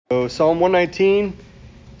So Psalm 119,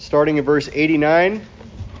 starting in verse 89.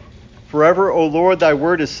 Forever, O Lord, thy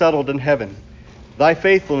word is settled in heaven. Thy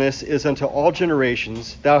faithfulness is unto all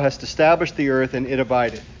generations. Thou hast established the earth, and it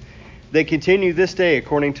abideth. They continue this day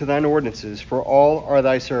according to thine ordinances, for all are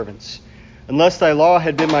thy servants. Unless thy law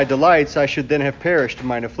had been my delights, I should then have perished in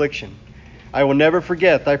mine affliction. I will never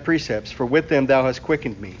forget thy precepts, for with them thou hast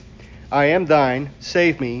quickened me. I am thine,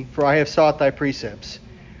 save me, for I have sought thy precepts.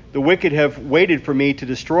 The wicked have waited for me to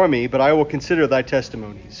destroy me, but I will consider thy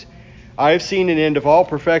testimonies. I have seen an end of all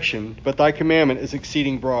perfection, but thy commandment is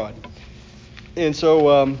exceeding broad. And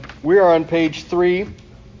so we are on page 3.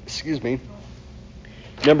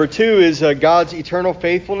 Number 2 is God's eternal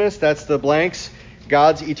faithfulness. That's the blanks.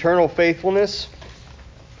 God's eternal faithfulness.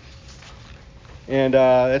 And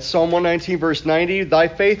that's Psalm 119, verse 90. Thy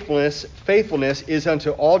faithfulness is unto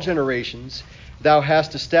all generations. Thou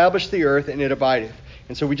hast established the earth, and it abideth.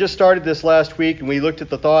 And so we just started this last week, and we looked at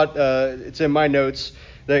the thought, it's in my notes,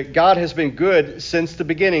 that God has been good since the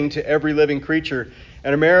beginning to every living creature.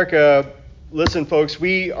 And America, listen folks,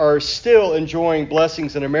 we are still enjoying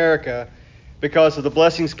blessings in America because of the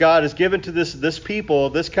blessings God has given to this people,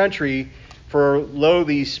 this country, for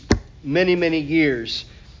these many, many years.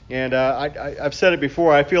 And I've said it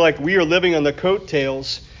before, I feel like we are living on the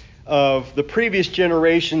coattails of the previous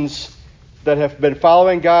generations that have been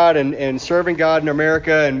following God and serving God in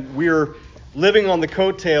America, and we're living on the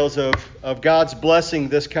coattails of God's blessing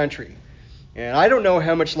this country. And I don't know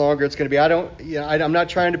how much longer it's going to be. I'm not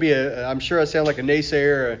trying to be I'm sure I sound like a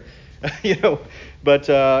naysayer, but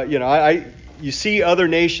you see other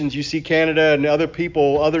nations, you see Canada and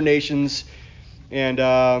other nations, and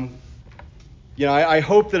I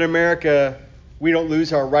hope that America, we don't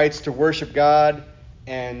lose our rights to worship God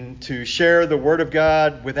and to share the Word of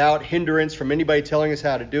God without hindrance from anybody telling us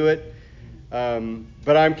how to do it.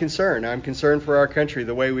 But I'm concerned. I'm concerned for our country,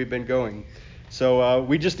 the way we've been going. So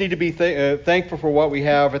we just need to be thankful for what we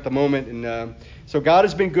have at the moment. And so God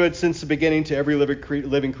has been good since the beginning to every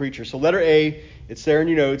living creature. So letter A, it's there in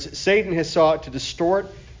your notes. Satan has sought to distort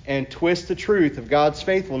and twist the truth of God's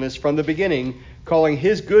faithfulness from the beginning, calling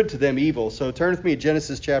his good to them evil. So turn with me to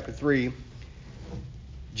Genesis chapter 3.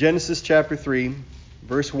 Genesis chapter 3,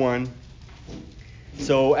 verse 1.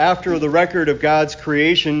 So after the record of God's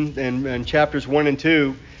creation in chapters 1 and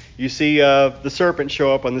 2, you see the serpent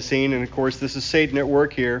show up on the scene. And of course, this is Satan at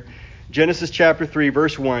work here. Genesis chapter 3,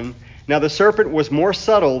 verse 1. Now the serpent was more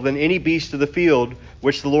subtle than any beast of the field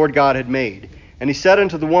which the Lord God had made. And he said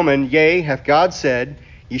unto the woman, Yea, hath God said,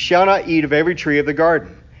 Ye shall not eat of every tree of the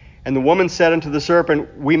garden. And the woman said unto the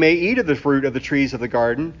serpent, We may eat of the fruit of the trees of the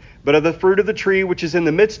garden, but of the fruit of the tree which is in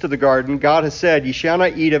the midst of the garden, God hath said, Ye shall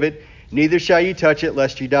not eat of it, neither shall ye touch it,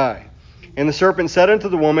 lest ye die. And the serpent said unto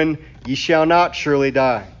the woman, Ye shall not surely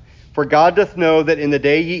die. For God doth know that in the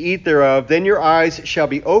day ye eat thereof, then your eyes shall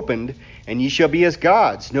be opened, and ye shall be as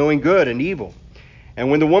gods, knowing good and evil.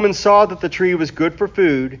 And when the woman saw that the tree was good for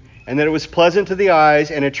food, and that it was pleasant to the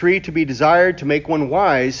eyes, and a tree to be desired to make one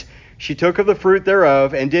wise, she took of the fruit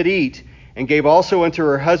thereof, and did eat, and gave also unto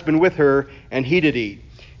her husband with her, and he did eat.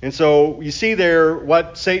 And so you see there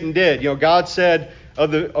what Satan did. God said,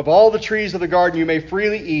 of all the trees of the garden you may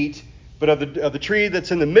freely eat, but of the tree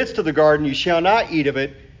that's in the midst of the garden you shall not eat of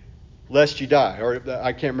it, lest you die. Or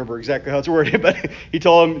I can't remember exactly how it's worded, but he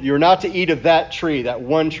told him you're not to eat of that tree, that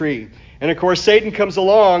one tree. And of course Satan comes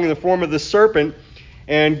along in the form of the serpent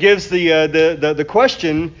and gives the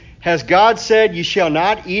question, has God said you shall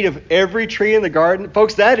not eat of every tree in the garden?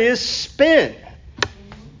 Folks, that is spin.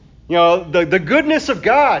 The goodness of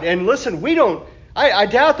God. And listen, I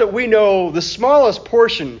doubt that we know the smallest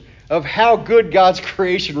portion of how good God's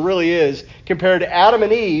creation really is compared to Adam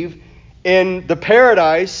and Eve in the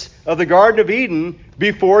paradise of the Garden of Eden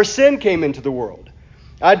before sin came into the world.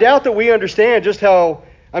 I doubt that we understand just how,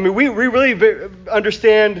 we really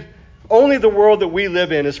understand only the world that we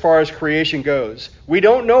live in as far as creation goes. We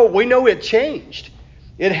know it changed.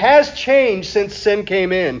 It has changed since sin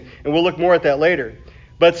came in, and we'll look more at that later.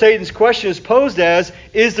 But Satan's question is posed as,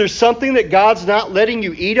 is there something that God's not letting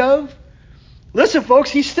you eat of? Listen,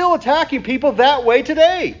 folks, he's still attacking people that way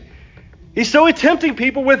today. He's still tempting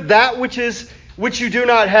people with that which you do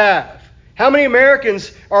not have. How many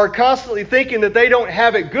Americans are constantly thinking that they don't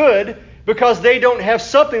have it good because they don't have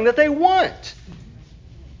something that they want?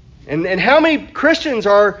 And how many Christians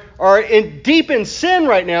are deep in sin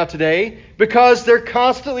right now today because they're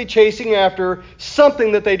constantly chasing after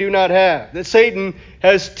something that they do not have, that Satan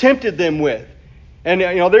has tempted them with. And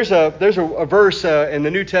there's a verse in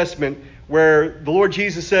the New Testament where the Lord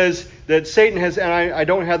Jesus says that Satan has, and I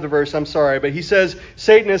don't have the verse, I'm sorry, but he says,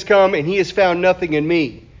 Satan has come and he has found nothing in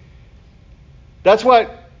me. That's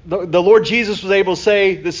what the Lord Jesus was able to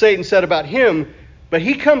say that Satan said about him, but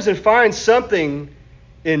he comes and finds something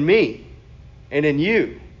in me and in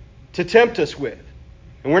you to tempt us with.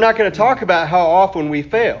 And we're not going to talk about how often we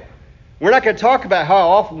fail. We're not going to talk about how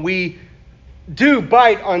often we do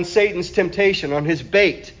bite on Satan's temptation, on his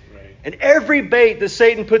bait. Right. And every bait that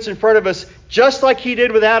Satan puts in front of us, just like he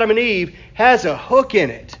did with Adam and Eve, has a hook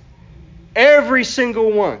in it. Every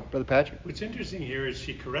single one. Brother Patrick? What's interesting here is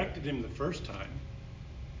she corrected him the first time.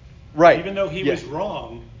 Right. Even though he was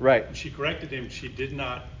wrong, right. She corrected him. She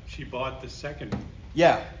bought the second.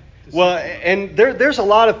 Yeah. Well, and there's a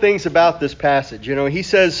lot of things about this passage. You know, he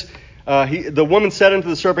says, the woman said unto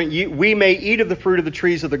the serpent, we may eat of the fruit of the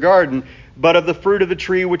trees of the garden, but of the fruit of the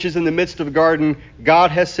tree which is in the midst of the garden,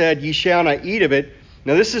 God has said, ye shall not eat of it.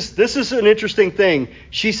 Now, this is an interesting thing.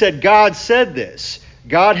 She said, God said this.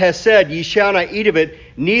 God has said, ye shall not eat of it,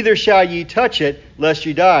 neither shall ye touch it, lest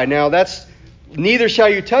ye die. Now, neither shall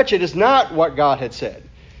you touch it is not what God had said.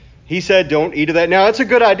 He said, don't eat of that. Now, it's a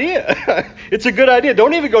good idea. It's a good idea.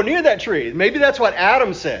 Don't even go near that tree. Maybe that's what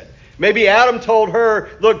Adam said. Maybe Adam told her,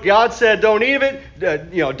 look, God said, don't eat of it.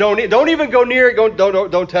 Don't even go near it.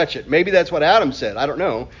 Don't touch it. Maybe that's what Adam said. I don't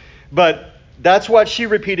know. But that's what she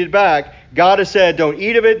repeated back. God has said, don't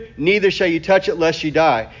eat of it, neither shall you touch it, lest ye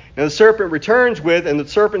die. Now, the serpent returns with, and the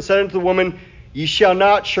serpent said unto the woman, ye shall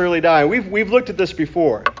not surely die. We've looked at this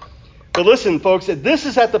before. But listen, folks, this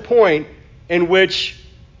is at the point in which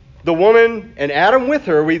the woman and Adam with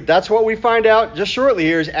her, that's what we find out just shortly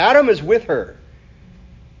here, is Adam is with her.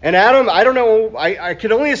 And Adam, I don't know, I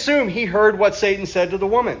can only assume he heard what Satan said to the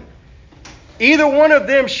woman. Either one of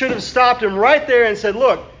them should have stopped him right there and said,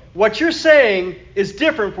 look, what you're saying is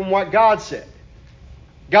different from what God said.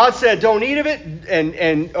 God said, don't eat of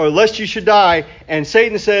it, or lest you should die. And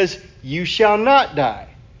Satan says, you shall not die.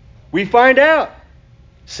 We find out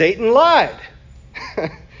Satan lied.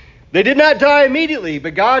 They did not die immediately,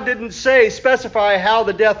 but God didn't specify how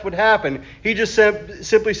the death would happen. He just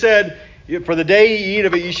simply said, for the day ye eat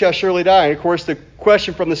of it, ye shall surely die. And of course, the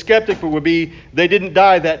question from the skeptic would be, they didn't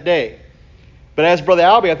die that day. But as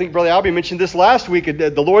I think Brother Albie mentioned this last week, the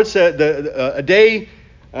Lord said a day,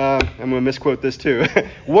 I'm going to misquote this too.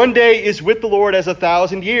 One day is with the Lord as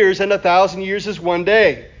 1,000 years, and 1,000 years is one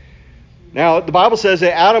day. Now, the Bible says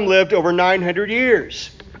that Adam lived over 900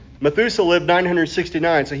 years. Methuselah lived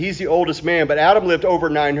 969, so he's the oldest man, but Adam lived over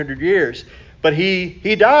 900 years. But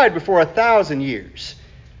he died before 1,000 years.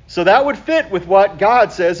 So that would fit with what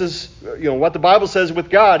God says is, what the Bible says with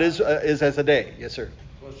God is as a day. Yes, sir.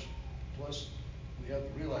 Plus, we have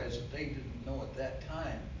to realize that they didn't know at that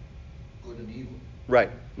time good and evil.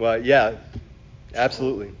 Right. Well, yeah,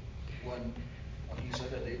 absolutely. So when he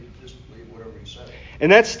said that, they just believed whatever he said.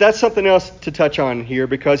 And that's something else to touch on here,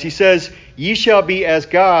 because he says, ye shall be as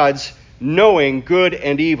gods, knowing good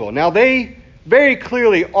and evil. Now, they very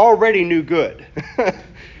clearly already knew good.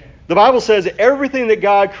 The Bible says that everything that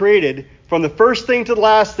God created, from the first thing to the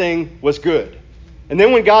last thing, was good. And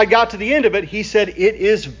then when God got to the end of it, he said, it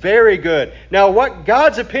is very good. Now, what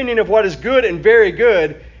God's opinion of what is good and very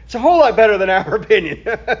good, it's a whole lot better than our opinion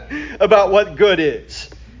about what good is.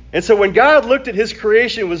 And so when God looked at his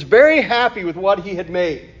creation, was very happy with what he had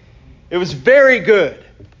made. It was very good.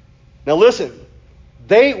 Now listen,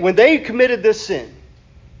 when they committed this sin,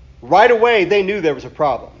 right away they knew there was a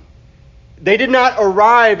problem. They did not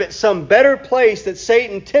arrive at some better place that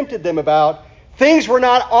Satan tempted them about. Things were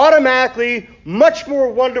not automatically much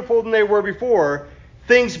more wonderful than they were before.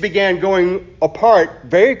 Things began going apart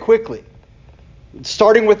very quickly,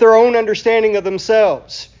 starting with their own understanding of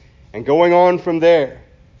themselves and going on from there.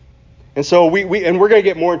 And so we're going to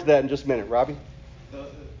get more into that in just a minute. Robbie?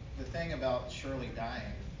 The thing about surely dying,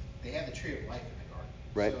 they had the tree of life in the garden.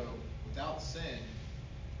 Right. So without sin,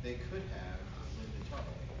 they could have lived eternally.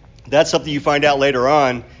 That's something you find out later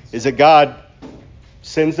on, is that God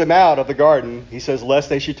sends them out of the garden. He says, lest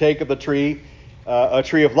they should take of the tree, a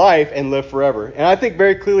tree of life, and live forever. And I think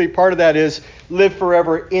very clearly part of that is live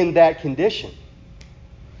forever in that condition.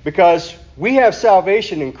 Because we have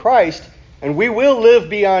salvation in Christ, and we will live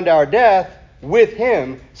beyond our death with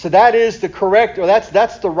him. So that is the correct, or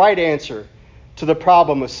that's the right answer to the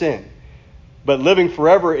problem of sin. But living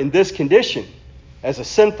forever in this condition, as a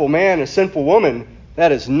sinful man, a sinful woman,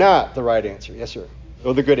 that is not the right answer. Yes, sir.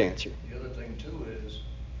 Or the good answer. The other thing, too, is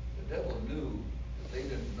the devil knew that they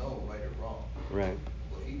didn't know right or wrong. Right.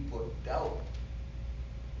 Well, he put doubt.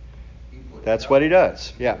 That's what he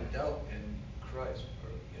does. Yeah. Doubt in Christ, or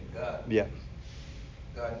in God. Yeah.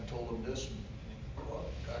 God told them this, and well,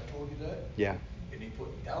 God told you that? Yeah. And he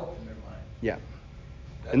put doubt in their mind. Yeah.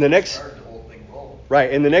 That's and the next started the whole thing rolling.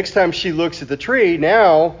 Right. And the next time she looks at the tree,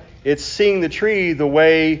 now It's seeing the tree the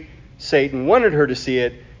way Satan wanted her to see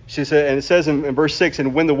it. She said, and it says in verse 6,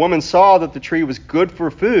 and when the woman saw that the tree was good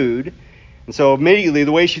for food, and so immediately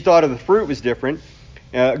the way she thought of the fruit was different,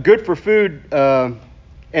 good for food, and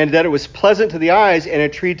that it was pleasant to the eyes and a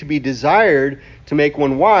tree to be desired to make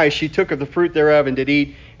one wise, she took of the fruit thereof and did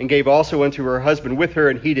eat, and gave also unto her husband with her,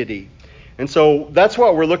 and he did eat. And so that's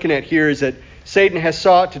what we're looking at here, is that Satan has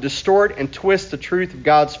sought to distort and twist the truth of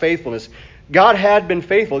God's faithfulness. God had been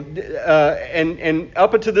faithful, and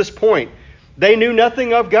up until this point, they knew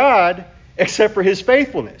nothing of God except for his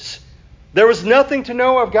faithfulness. There was nothing to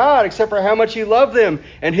know of God except for how much he loved them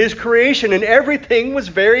and his creation, and everything was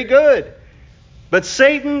very good. But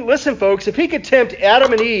Satan, listen folks, if he could tempt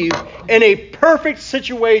Adam and Eve in a perfect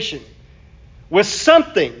situation with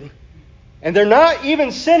something, and they're not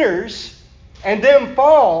even sinners, and them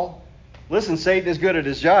fall, listen, Satan is good at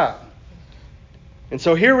his job. And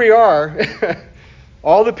so here we are,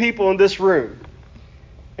 all the people in this room.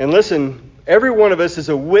 And listen, every one of us is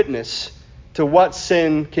a witness to what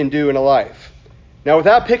sin can do in a life. Now,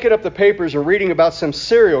 without picking up the papers or reading about some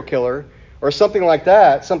serial killer or something like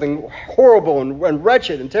that, something horrible and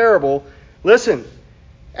wretched and terrible, listen,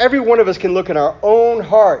 every one of us can look in our own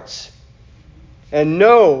hearts and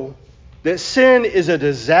know that sin is a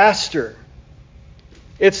disaster.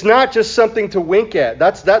 It's not just something to wink at.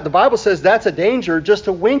 The Bible says that's a danger, just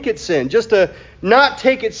to wink at sin, just to not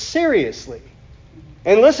take it seriously.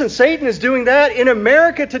 And listen, Satan is doing that in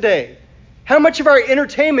America today. How much of our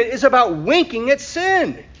entertainment is about winking at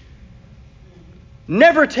sin?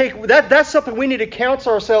 Never take that. That's something we need to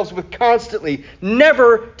counsel ourselves with constantly.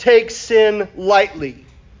 Never take sin lightly.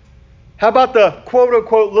 How about the quote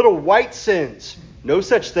unquote little white sins? No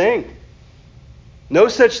such thing. No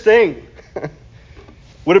such thing.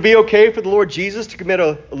 Would it be okay for the Lord Jesus to commit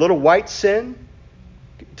a little white sin?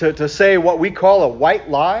 To say what we call a white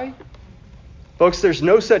lie? Folks, there's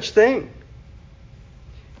no such thing.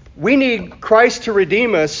 We need Christ to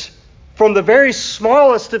redeem us from the very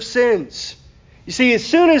smallest of sins. You see, as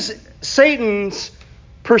soon as Satan's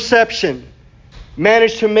perception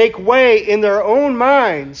managed to make way in their own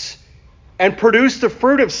minds and produce the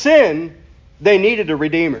fruit of sin, they needed a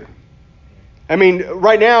redeemer. I mean,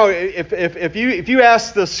 right now, if you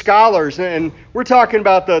ask the scholars, and we're talking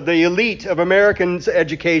about the elite of Americans'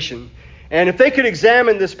 education, and if they could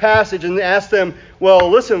examine this passage and ask them, well,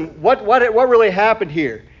 listen, what really happened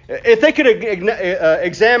here? If they could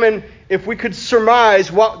examine, if we could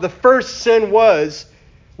surmise what the first sin was,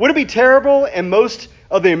 would it be terrible in most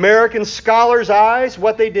of the American scholars' eyes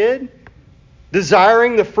what they did?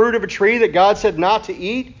 Desiring the fruit of a tree that God said not to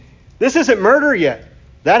eat? This isn't murder yet.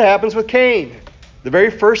 That happens with Cain, the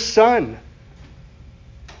very first son.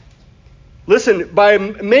 Listen, by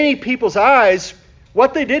many people's eyes,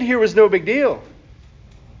 what they did here was no big deal.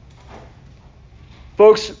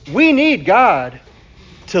 Folks, we need God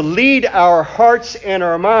to lead our hearts and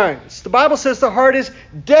our minds. The Bible says the heart is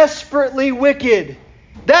desperately wicked.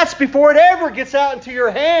 That's before it ever gets out into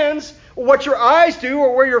your hands, or what your eyes do,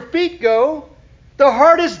 or where your feet go. The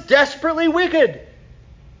heart is desperately wicked.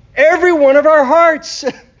 Every one of our hearts.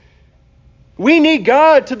 We need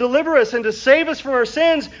God to deliver us and to save us from our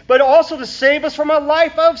sins, but also to save us from a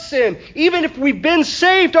life of sin. Even if we've been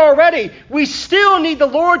saved already, we still need the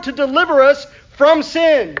Lord to deliver us from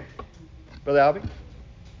sin. Brother Albie?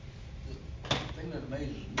 The thing that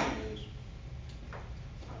amazes me is,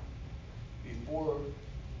 before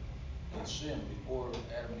the sin, before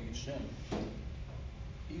Adam and Eve sinned,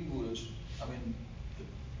 he was,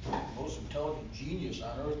 the most intelligent genius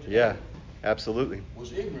on earth today. Yeah, absolutely.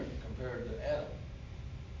 Was ignorant compared to Adam.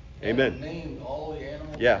 Amen. Adam named all the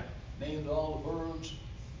animals. Yeah. Named all the birds,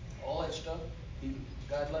 all that stuff.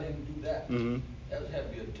 God let him do that. Mm-hmm. That had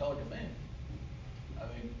to be an intelligent man. I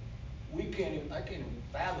mean, I can't even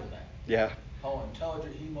fathom that. Yeah. How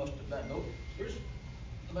intelligent he must have been. No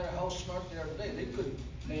matter how smart they are today, they couldn't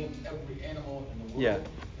name every animal in the world. Yeah.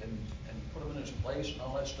 and put them in its place and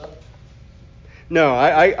all that stuff. No,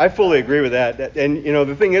 I fully agree with that. And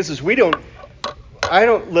the thing is I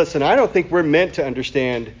don't think we're meant to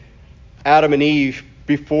understand Adam and Eve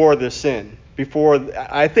before the sin.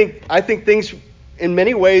 I think things in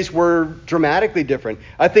many ways were dramatically different.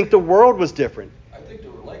 I think the world was different. I think they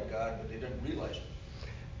were like God, but they didn't realize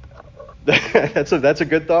it. That's a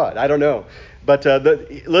good thought. I don't know. But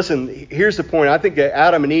listen, here's the point. I think that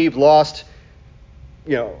Adam and Eve lost,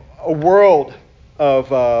 a world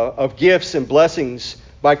of gifts and blessings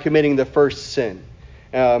by committing the first sin.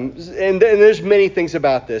 And there's many things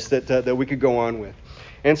about this that we could go on with.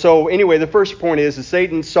 And so anyway, the first point is that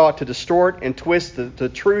Satan sought to distort and twist the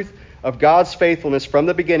truth of God's faithfulness from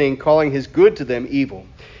the beginning, calling his good to them evil.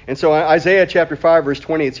 And so Isaiah chapter 5, verse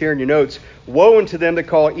 20, it's here in your notes. Woe unto them that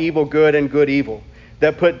call evil good and good evil,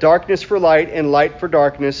 that put darkness for light and light for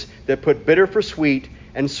darkness, that put bitter for sweet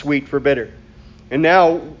and sweet for bitter. And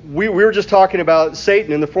now we were just talking about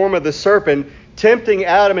Satan in the form of the serpent tempting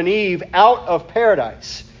Adam and Eve out of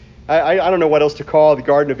paradise. I don't know what else to call the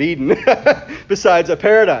Garden of Eden besides a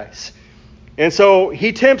paradise. And so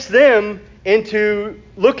he tempts them into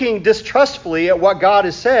looking distrustfully at what God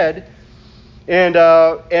has said. And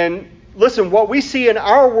listen, what we see in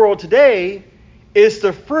our world today is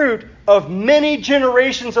the fruit of many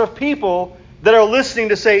generations of people that are listening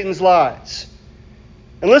to Satan's lies.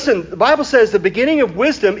 And listen, the Bible says the beginning of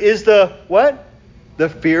wisdom is the what? The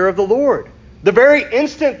fear of the Lord. The very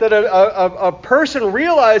instant that a person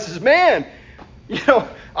realizes, man,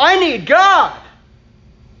 I need God.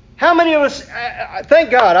 How many of us,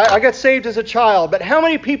 thank God, I got saved as a child, but how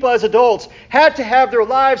many people as adults had to have their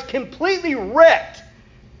lives completely wrecked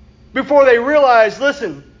before they realized,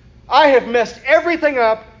 listen, I have messed everything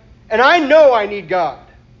up and I know I need God.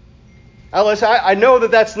 I know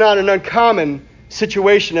that that's not an uncommon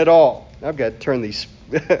situation at all. I've got to turn these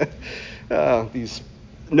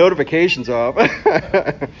notifications off.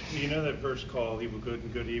 You know that verse called evil good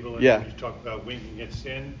and good evil, and Yeah. you talk about winking at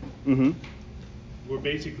sin. Mm-hmm.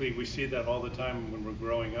 We see that all the time when we're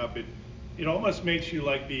growing up. It almost makes you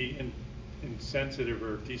like be insensitive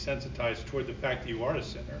or desensitized toward the fact that you are a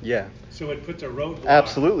sinner. Yeah. So it puts a roadblock.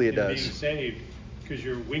 Absolutely it in does. being saved because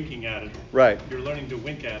you're winking at it. Right. You're learning to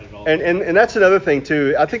wink at it all. And that's another thing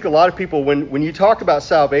too. I think a lot of people, when you talk about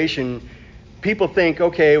salvation, people think,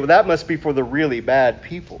 okay, well that must be for the really bad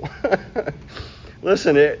people.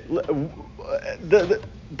 Listen,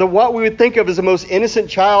 what we would think of as the most innocent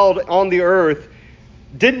child on the earth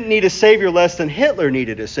didn't need a savior less than Hitler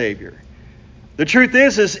needed a savior. The truth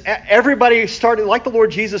is everybody started, like the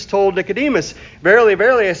Lord Jesus told Nicodemus, verily,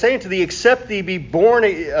 verily, I say unto thee, except thee be born,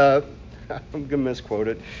 I'm going to misquote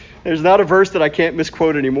it. There's not a verse that I can't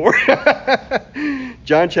misquote anymore.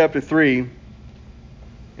 John chapter 3,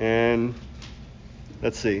 and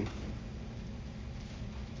let's see.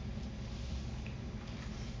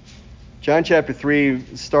 John chapter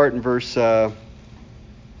 3, start in verse,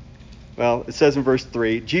 it says in verse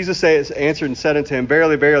 3, Jesus answered and said unto him,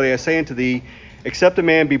 verily, verily, I say unto thee, except a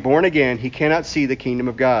man be born again, he cannot see the kingdom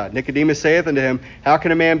of God. Nicodemus saith unto him, how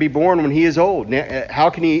can a man be born when he is old? How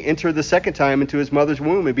can he enter the second time into his mother's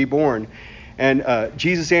womb and be born? And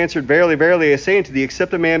Jesus answered, verily, verily, I say unto thee,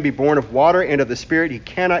 except a man be born of water and of the Spirit, he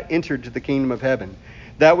cannot enter into the kingdom of heaven.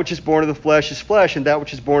 That which is born of the flesh is flesh, and that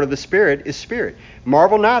which is born of the Spirit is spirit.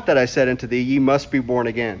 Marvel not that I said unto thee, ye must be born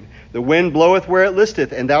again. The wind bloweth where it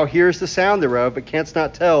listeth, and thou hearest the sound thereof, but canst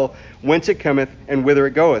not tell whence it cometh and whither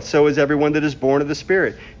it goeth. So is everyone that is born of the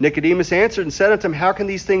Spirit. Nicodemus answered and said unto him, how can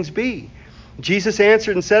these things be? Jesus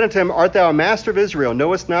answered and said unto him, art thou a master of Israel?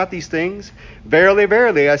 Knowest not these things? Verily,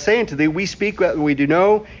 verily, I say unto thee, we speak what we do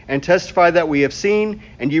know, and testify that we have seen,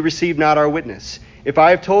 and ye receive not our witness. If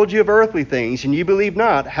I have told you of earthly things, and ye believe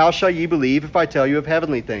not, how shall ye believe if I tell you of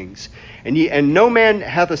heavenly things? And no man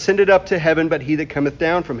hath ascended up to heaven, but he that cometh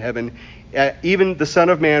down from heaven, even the Son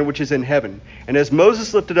of Man which is in heaven. And as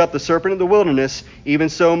Moses lifted up the serpent in the wilderness, even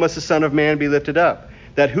so must the Son of Man be lifted up,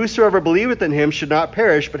 that whosoever believeth in him should not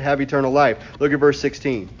perish, but have eternal life. Look at verse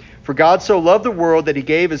 16. For God so loved the world that he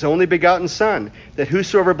gave his only begotten Son, that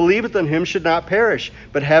whosoever believeth in him should not perish,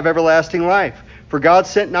 but have everlasting life. For God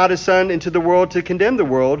sent not his Son into the world to condemn the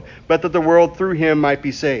world, but that the world through him might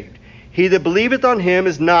be saved. He that believeth on him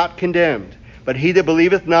is not condemned, but he that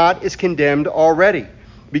believeth not is condemned already,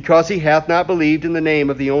 because he hath not believed in the name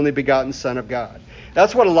of the only begotten Son of God.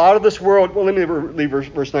 That's what a lot of this world, well, let me leave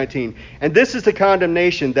verse 19. And this is the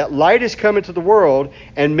condemnation, that light is come into the world,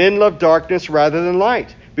 and men love darkness rather than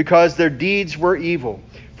light, because their deeds were evil.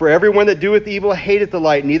 For everyone that doeth evil hateth the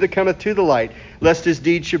light, neither cometh to the light, lest his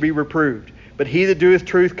deeds should be reproved. But he that doeth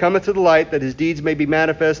truth cometh to the light, that his deeds may be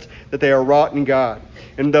manifest, that they are wrought in God.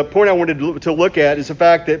 And the point I wanted to look at is the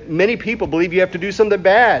fact that many people believe you have to do something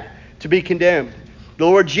bad to be condemned. The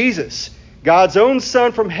Lord Jesus, God's own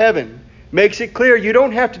Son from heaven, makes it clear you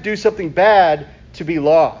don't have to do something bad to be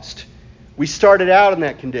lost. We started out in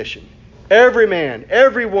that condition. Every man,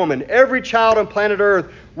 every woman, every child on planet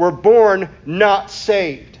Earth were born not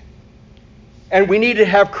saved. And we need to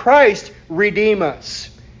have Christ redeem us.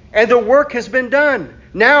 And the work has been done.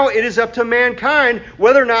 Now it is up to mankind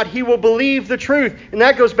whether or not he will believe the truth. And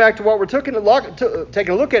that goes back to what we're taking a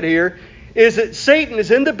look at here, is that Satan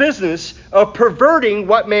is in the business of perverting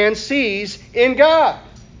what man sees in God.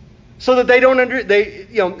 So that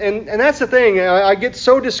and that's the thing. I get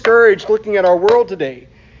so discouraged looking at our world today.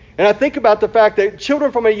 And I think about the fact that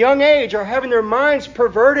children from a young age are having their minds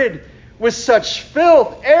perverted with such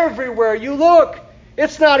filth everywhere you look.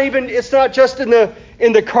 It's not just in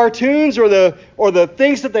the cartoons or the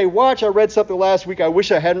things that they watch. I read something last week I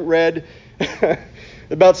wish I hadn't read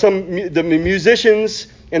about the musicians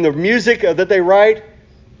and the music that they write.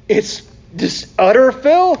 It's just utter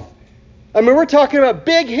filth. I mean, we're talking about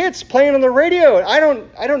big hits playing on the radio. I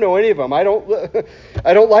don't know any of them. I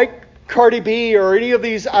don't like Cardi B or any of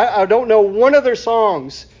these. I don't know one of their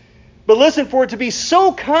songs. But listen, for it to be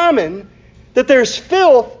so common that there's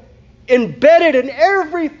filth embedded in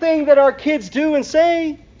everything that our kids do and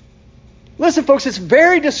say. Listen, folks, it's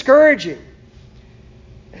very discouraging.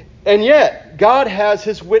 And yet, God has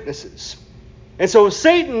his witnesses. And so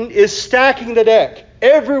Satan is stacking the deck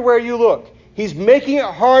everywhere you look. He's making it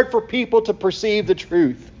hard for people to perceive the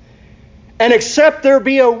truth. And except there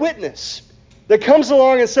be a witness that comes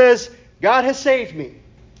along and says, God has saved me.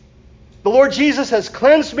 The Lord Jesus has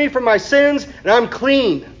cleansed me from my sins, and I'm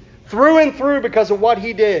clean through and through because of what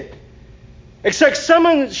he did. Except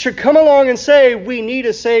someone should come along and say, we need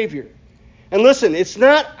a Savior. And listen, it's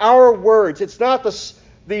not our words. It's not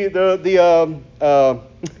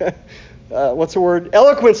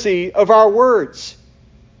eloquency of our words.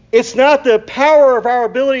 It's not the power of our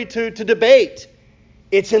ability to debate.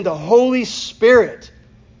 It's in the Holy Spirit.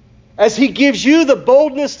 As he gives you the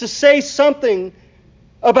boldness to say something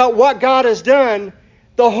about what God has done,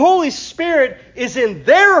 the Holy Spirit is in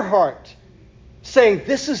their heart saying,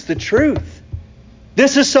 this is the truth.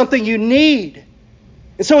 This is something you need.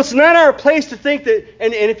 And so it's not our place to think that,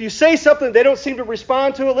 and if you say something they don't seem to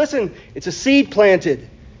respond to it, listen, it's a seed planted.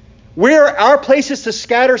 Our place is to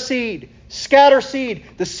scatter seed. Scatter seed.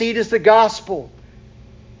 The seed is the gospel.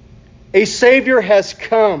 A Savior has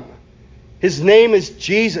come. His name is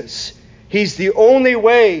Jesus. He's the only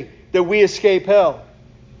way that we escape hell.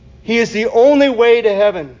 He is the only way to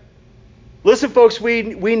heaven. Listen, folks, we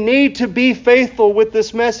need to be faithful with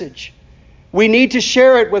this message. We need to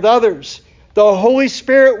share it with others. The Holy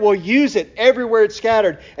Spirit will use it everywhere it's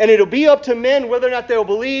scattered. And it'll be up to men whether or not they'll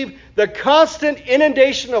believe the constant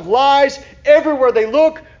inundation of lies everywhere they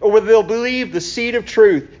look, or whether they'll believe the seed of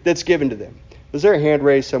truth that's given to them. Was there a hand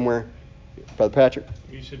raised somewhere? Brother Patrick?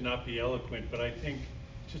 We should not be eloquent, but I think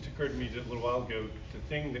it just occurred to me a little while ago, the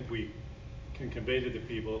thing that we can convey to the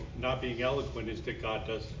people, not being eloquent, is that God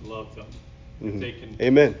does love them. If they can,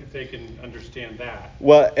 Amen. If they can understand that.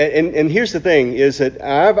 Well, and here's the thing, is that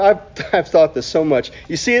I've thought this so much.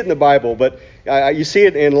 You see it in the Bible, but you see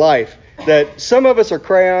it in life, that some of us are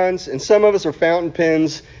crayons and some of us are fountain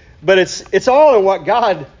pens, but it's all in what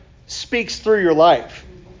God speaks through your life.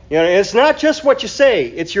 You know, it's not just what you say.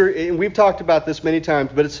 It's and we've talked about this many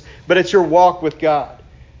times, but it's your walk with God.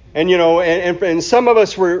 And you know, and some of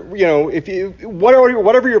us were, you know, if you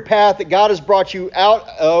whatever your path that God has brought you out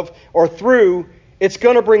of or through, it's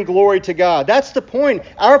going to bring glory to God. That's the point.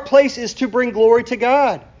 Our place is to bring glory to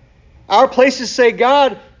God. Our place is to say,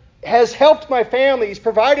 God has helped my family. He's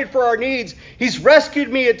provided for our needs. He's rescued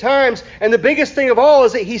me at times. And the biggest thing of all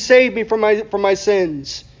is that he saved me from my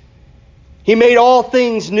sins. He made all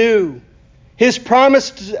things new. His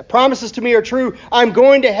promises to me are true. I'm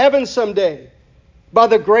going to heaven someday by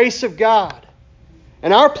the grace of God.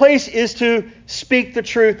 And our place is to speak the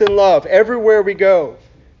truth in love everywhere we go.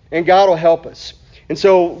 And God will help us. And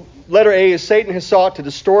so, letter A is Satan has sought to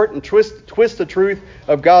distort and twist the truth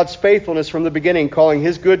of God's faithfulness from the beginning, calling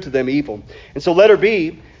his good to them evil. And so, letter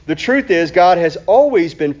B, the truth is God has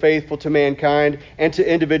always been faithful to mankind and to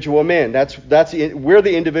individual men. We're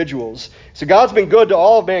the individuals. So God's been good to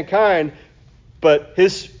all of mankind, but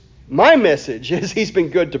my message is he's been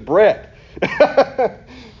good to Brett.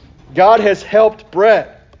 God has helped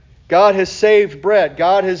Brett. God has saved Brett.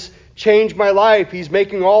 God has changed my life. He's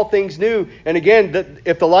making all things new. And again,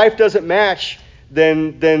 if the life doesn't match,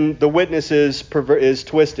 then the witness is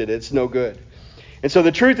twisted. It's no good. And so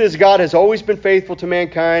the truth is God has always been faithful to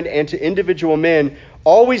mankind and to individual men,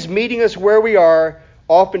 always meeting us where we are,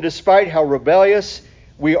 often despite how rebellious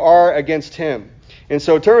we are against him. And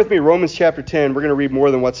so turn with me to Romans chapter 10. We're going to read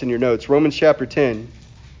more than what's in your notes. Romans chapter 10.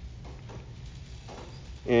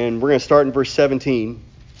 And we're going to start in verse 17.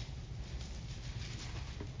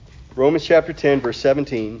 Romans chapter 10, verse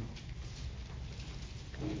 17.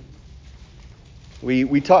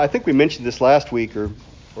 I think we mentioned this last week,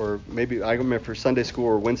 or maybe I don't remember for Sunday school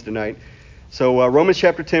or Wednesday night. So Romans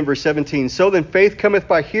chapter 10, verse 17. So then faith cometh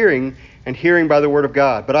by hearing, and hearing by the word of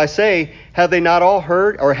God. But I say, have they not all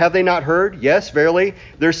heard, or have they not heard? Yes, verily,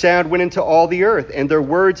 their sound went into all the earth, and their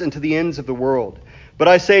words into the ends of the world. But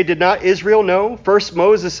I say, did not Israel know? First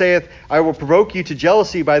Moses saith, I will provoke you to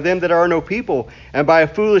jealousy by them that are no people, and by a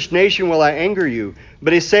foolish nation will I anger you.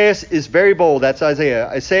 But Esaias is very bold. That's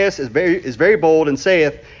Isaiah. Esaias is very bold, and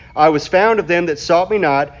saith, I was found of them that sought me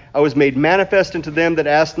not. I was made manifest unto them that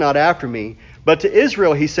asked not after me. But to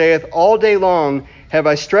Israel he saith, all day long have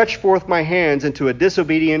I stretched forth my hands unto a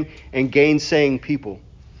disobedient and gainsaying people.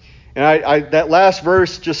 And that last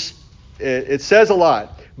verse just, it says a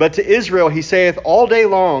lot. But to Israel he saith, all day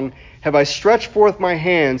long have I stretched forth my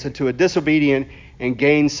hands unto a disobedient and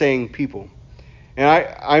gainsaying people. And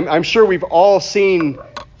I'm sure we've all seen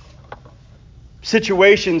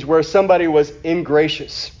situations where somebody was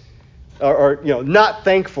ingracious or not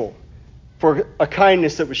thankful for a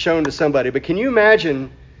kindness that was shown to somebody. But can you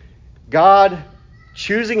imagine God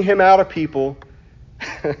choosing him out of people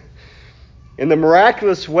in the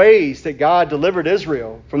miraculous ways that God delivered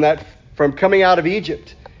Israel from coming out of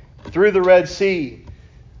Egypt, through the Red Sea,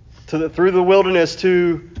 through the wilderness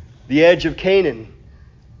to the edge of Canaan,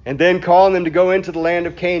 and then calling them to go into the land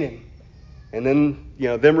of Canaan, and then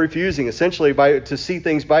them refusing essentially to see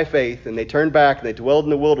things by faith, and they turned back and they dwelled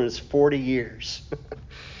in the wilderness 40 years.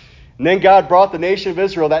 And then God brought the nation of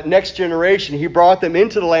Israel, that next generation, he brought them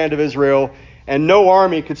into the land of Israel, and no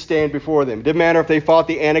army could stand before them. It didn't matter if they fought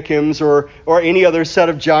the Anakims or any other set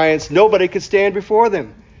of giants. Nobody could stand before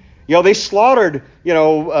them. They slaughtered,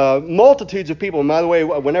 multitudes of people. And by the way,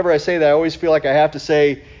 whenever I say that, I always feel like I have to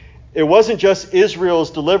say it wasn't just Israel's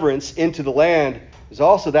deliverance into the land. It was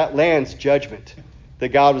also that land's judgment that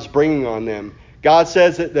God was bringing on them. God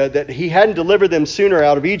says that he hadn't delivered them sooner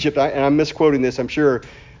out of Egypt, and I'm misquoting this, I'm sure,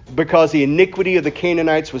 because the iniquity of the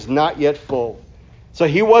Canaanites was not yet full. So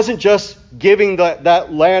he wasn't just giving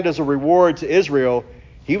that land as a reward to Israel.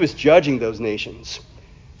 He was judging those nations.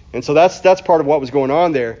 And so that's part of what was going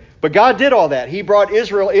on there. But God did all that. He brought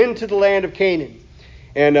Israel into the land of Canaan.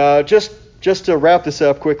 And just to wrap this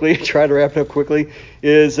up quickly, try to wrap it up quickly,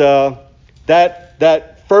 is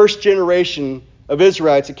that first generation of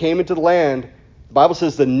Israelites that came into the land, the Bible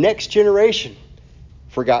says the next generation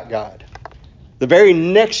forgot God. The very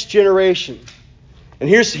next generation. And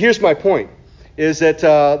here's my point, is that,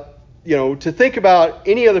 to think about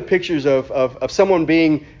any other pictures of someone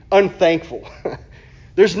being unthankful.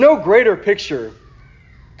 There's no greater picture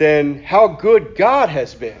than how good God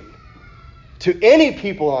has been to any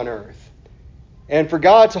people on earth. And for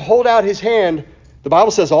God to hold out his hand, the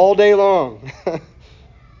Bible says all day long.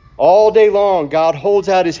 All day long, God holds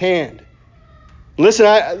out his hand. Listen,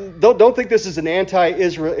 I don't think this is an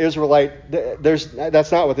anti-Israelite.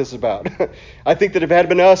 That's not what this is about. I think that if it had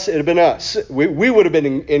been us, it had been us. We would have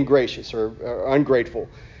been ingracious or ungrateful.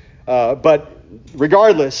 But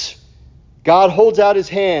regardless, God holds out his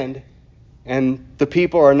hand, and the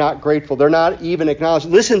people are not grateful. They're not even acknowledging.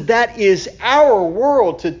 Listen, that is our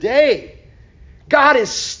world today. God is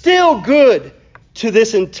still good to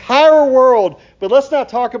this entire world. But let's not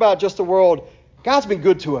talk about just the world. God's been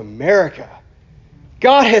good to America.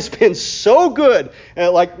 God has been so good.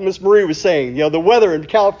 Like Miss Marie was saying, the weather in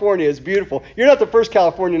California is beautiful. You're not the first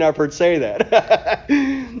Californian I've heard say that.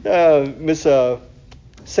 Miss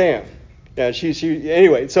Sam. Yeah,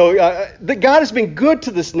 anyway, so God has been good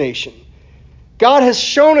to this nation. God has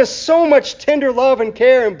shown us so much tender love and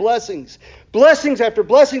care and blessings. Blessings after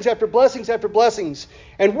blessings after blessings after blessings.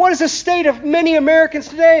 And what is the state of many Americans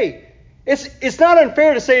today? It's not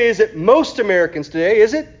unfair to say, is it most Americans today,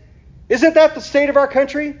 is it? Isn't that the state of our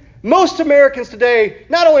country? Most Americans today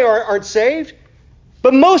not only aren't saved,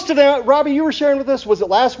 but most of them, Robbie, you were sharing with us, was it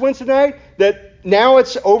last Wednesday night, that now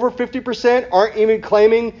it's over 50% aren't even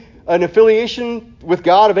claiming an affiliation with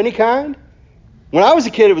God of any kind? When I was a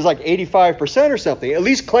kid, it was like 85% or something. At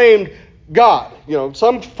least claimed God,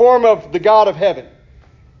 some form of the God of heaven.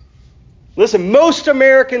 Listen, most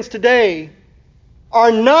Americans today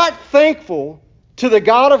are not thankful to the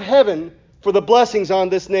God of heaven for the blessings on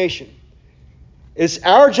this nation. It's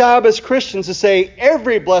our job as Christians to say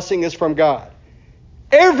every blessing is from God.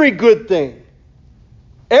 Every good thing.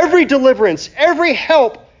 Every deliverance. Every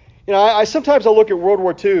help. I sometimes I'll look at World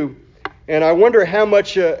War II and I wonder how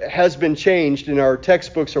much has been changed in our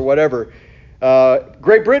textbooks or whatever.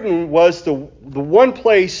 Great Britain was the one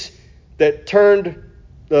place that turned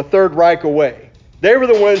the Third Reich away. They were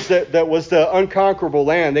the ones that was the unconquerable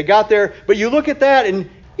land. They got there, but you look at that and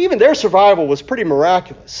even their survival was pretty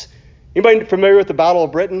miraculous. Anybody familiar with the Battle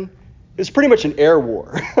of Britain? It was pretty much an air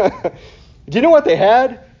war. Do you know what they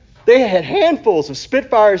had? They had handfuls of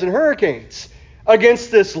Spitfires and Hurricanes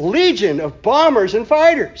against this legion of bombers and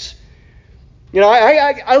fighters.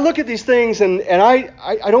 I look at these things and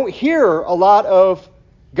I don't hear a lot of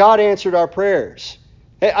God answered our prayers.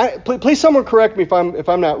 Hey, please someone correct me if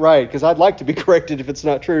I'm not right, because I'd like to be corrected if it's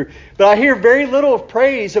not true. But I hear very little of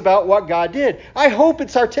praise about what God did. I hope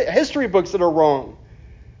it's our history books that are wrong.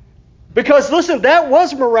 Because listen, that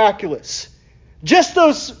was miraculous. Just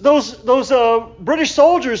those British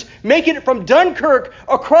soldiers making it from Dunkirk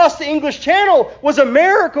across the English Channel was a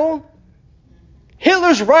miracle.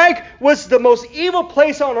 Hitler's Reich was the most evil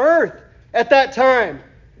place on earth at that time.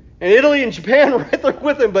 And Italy and Japan were right there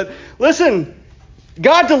with him. But listen,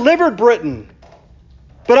 God delivered Britain.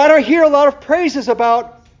 But I don't hear a lot of praises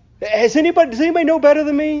about. Does anybody know better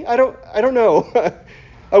than me? I don't know.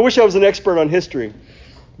 I wish I was an expert on history.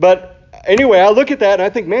 But anyway, I look at that and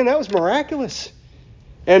I think, man, that was miraculous.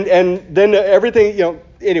 And then everything,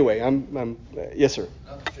 anyway, I'm yes, sir.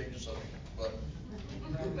 Not to change the subject, but.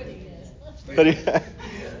 But You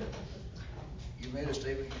made a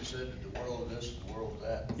statement, you said that the world this, the world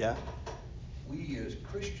that. Yeah. We as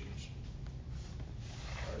Christians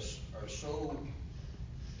are so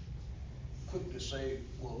quick to say,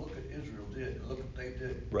 well, look at Israel did, look what they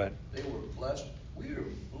did. Right. They were blessed. We are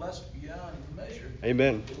blessed beyond measure.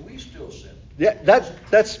 Amen. But we still sin. Yeah,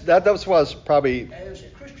 that was what I was probably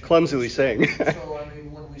clumsily saying. So, I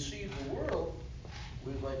mean, when we see the world,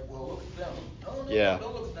 we're like, well, look at them. No, Yeah.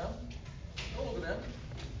 don't look at them. Don't look at them.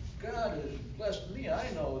 God has blessed me.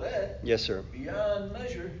 I know that. Yes, sir. Beyond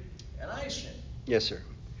measure, and I sin. Yes, sir.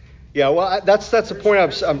 Yeah, well, that's the point.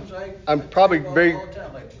 I'm probably very. All the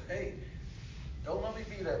time, like, hey, don't let me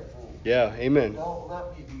be that fool. Yeah, amen. Don't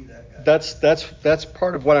let me be that guy. That's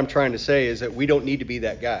part of what I'm trying to say is that we don't need to be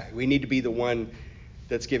that guy. We need to be the one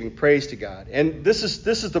that's giving praise to God. And this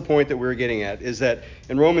is the point that we're getting at, is that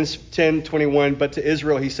in Romans 10:21, but to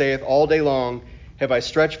Israel he saith, all day long have I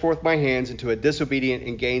stretched forth my hands into a disobedient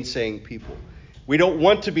and gainsaying people. We don't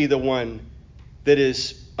want to be the one that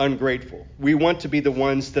is ungrateful. We want to be the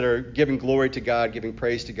ones that are giving glory to God, giving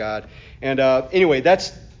praise to God. And anyway,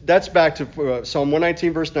 that's back to Psalm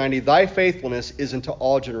 119, verse 90. Thy faithfulness is unto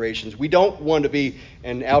all generations. We don't want to be,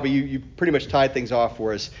 and Albie, you pretty much tied things off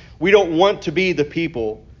for us. We don't want to be the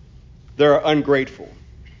people that are ungrateful.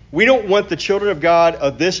 We don't want the children of God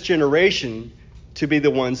of this generation to be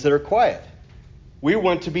the ones that are quiet. We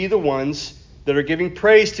want to be the ones that are giving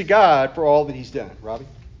praise to God for all that he's done. Robbie?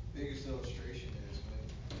 Biggest illustration is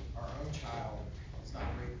when our own child is not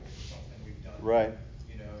grateful for something we've done. Right.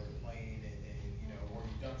 Complain and or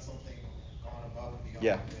you've done something, gone above and beyond.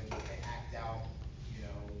 Yeah. And they act out.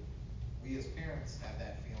 We as parents have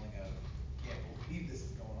that feeling of, can't believe this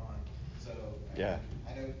is going on. So Yeah.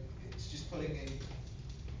 I know it's just putting in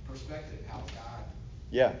perspective how God.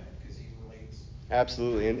 Yeah. Because he relates.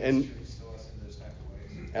 Absolutely. And truths to us in those type of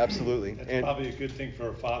ways. absolutely. That's probably a good thing for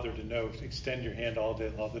a father to know. To extend your hand all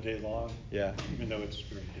the day long. Yeah. Even though it's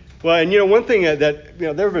very difficult. Well, and one thing that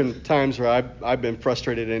there have been times where I've been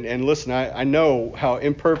frustrated, and listen, I know how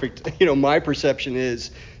imperfect my perception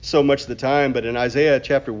is so much of the time. But in Isaiah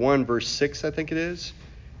chapter 1 verse 6, I think it is,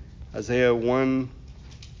 Isaiah 1.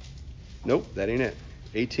 Nope, that ain't it.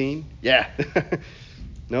 18. Yeah.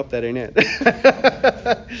 Nope, that ain't it.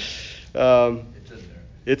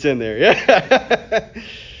 It's in there. Yeah.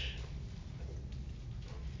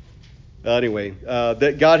 Anyway,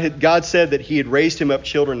 that God said that he had raised him up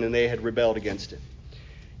children and they had rebelled against him.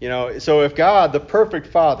 So if God, the perfect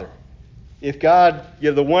Father, if God,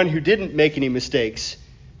 the one who didn't make any mistakes,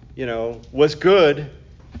 was good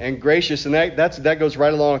and gracious, and that goes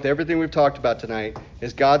right along with everything we've talked about tonight,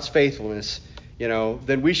 is God's faithfulness,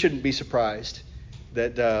 then we shouldn't be surprised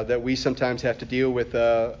that we sometimes have to deal with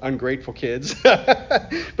ungrateful kids.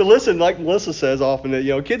 But listen, like Melissa says often,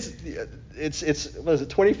 that kids. It's what is it,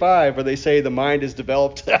 25, where they say the mind is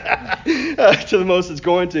developed to the most it's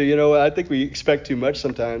going to. I think we expect too much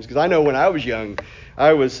sometimes, because I know when I was young,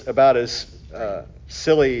 I was about as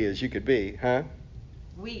silly as you could be, huh?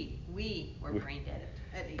 We were brain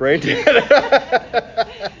dead. Brain dead.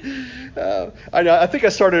 I think I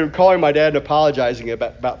started calling my dad and apologizing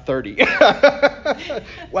about 30.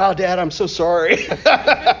 Wow, Dad, I'm so sorry.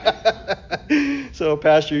 So,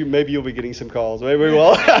 Pastor, maybe you'll be getting some calls. Maybe we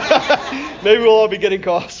will. Maybe we'll all be getting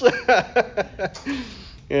calls.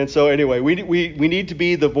 And so, anyway, we need to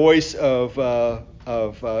be the voice of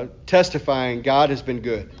testifying God has been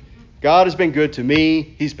good. God has been good to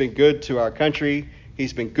me. He's been good to our country.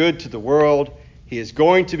 He's been good to the world. He is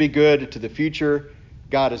going to be good to the future.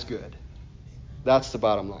 God is good. That's the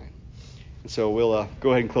bottom line. And so we'll go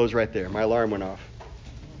ahead and close right there. My alarm went off.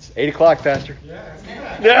 It's 8 o'clock, Pastor.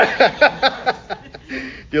 Yeah.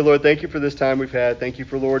 Dear Lord, thank you for this time we've had. Thank you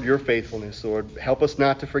for, Lord, your faithfulness. Lord, help us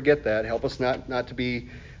not to forget that. Help us not to be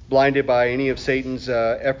blinded by any of Satan's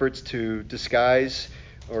efforts to disguise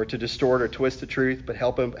or to distort or twist the truth, but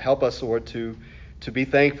help us, Lord, to be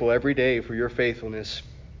thankful every day for your faithfulness.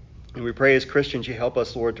 And we pray as Christians you help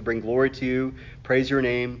us, Lord, to bring glory to you, praise your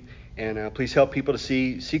name, and please help people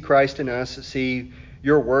to see Christ in us, see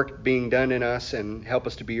your work being done in us, and help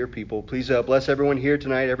us to be your people. Please bless everyone here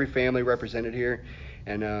tonight, every family represented here,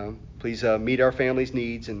 and please meet our family's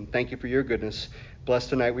needs, and thank you for your goodness. Bless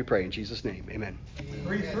tonight, we pray in Jesus' name. Amen.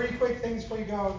 Three quick things before you go.